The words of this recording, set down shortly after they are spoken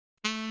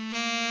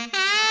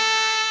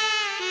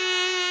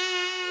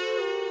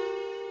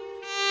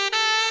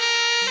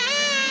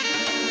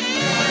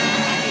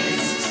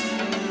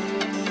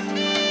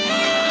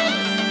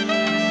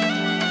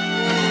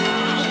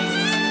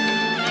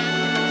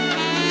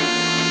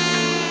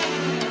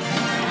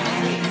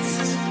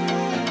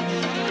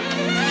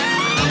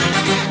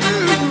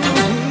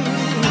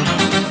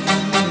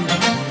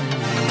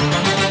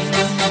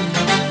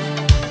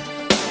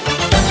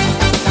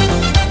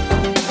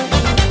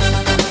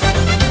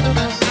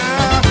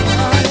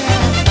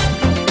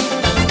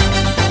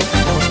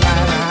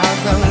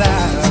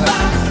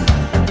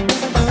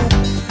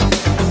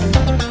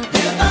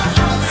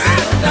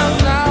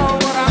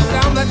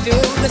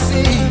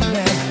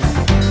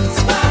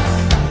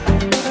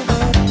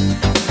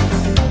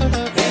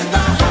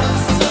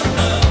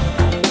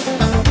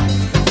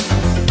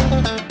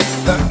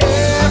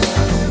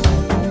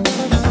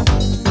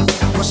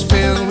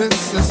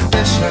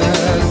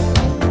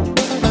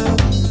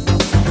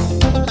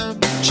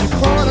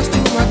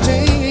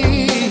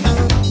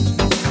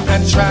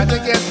tried to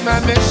guess my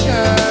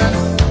mission.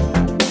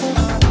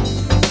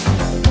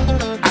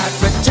 I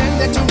pretend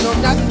that you know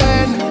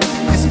nothing,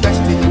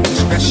 especially your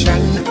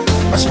discretion.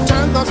 But she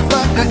turned those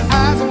floodlight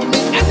eyes on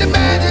me and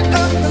demanded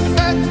a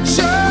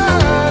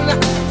confession.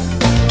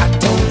 I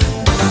told her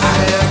I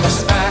am a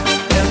spy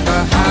in the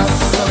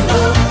house of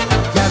love,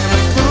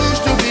 gathering clues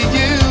to be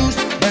used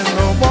in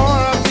the war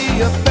of the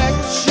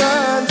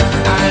affections.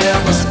 I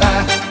am a spy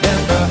in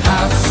the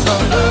house of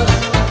love.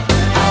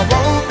 I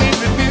won't be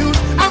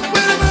refused. I'm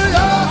waiting for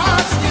your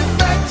heart's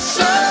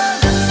affection.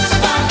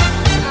 Spy,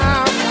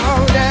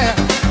 oh yeah,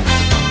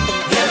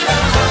 in the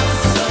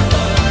house of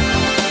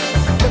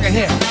love. Look at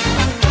here.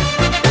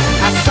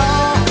 I saw,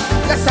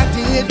 yes I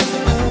did,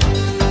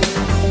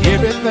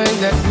 everything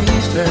that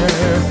pleased her.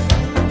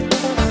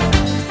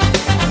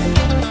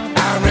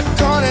 I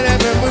recorded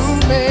every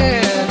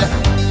movement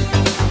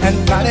and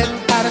plotted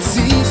how to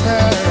seize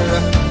her.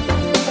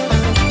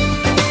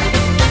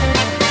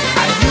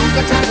 I used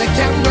a tiny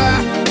camera,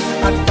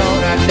 I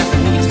thought I'd never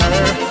need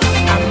her.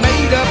 I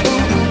made a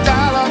voodoo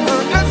doll of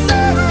her and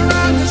sat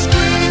around to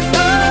squeeze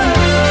her.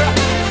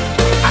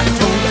 I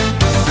told her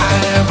I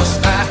am a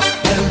spy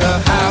in the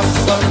house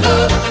of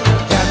love,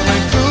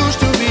 gathering clues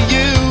to be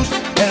used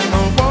in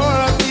the war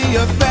of the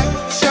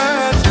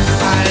affections.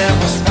 I am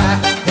a spy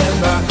in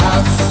the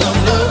house of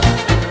love.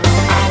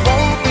 I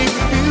won't be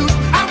refused.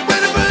 I'm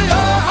waiting for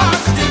your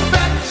heart's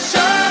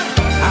affection.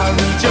 I'll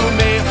read your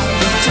mail,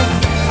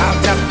 I'll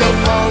tap your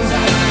phone.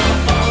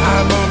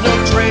 I'm on your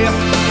trail,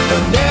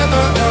 you're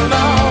never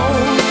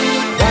alone.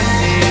 One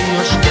day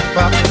you'll step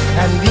up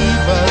and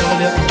leave a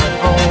lip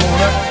on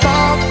a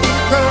coffee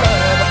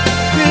curb.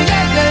 Yeah,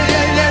 yeah, yeah,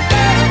 yeah, yeah.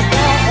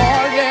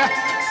 Oh, yeah.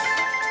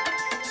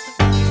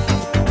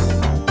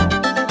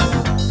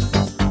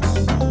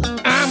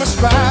 I'm a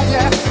spy,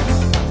 yeah,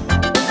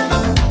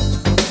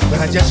 but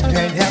I just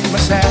can't help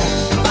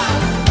myself.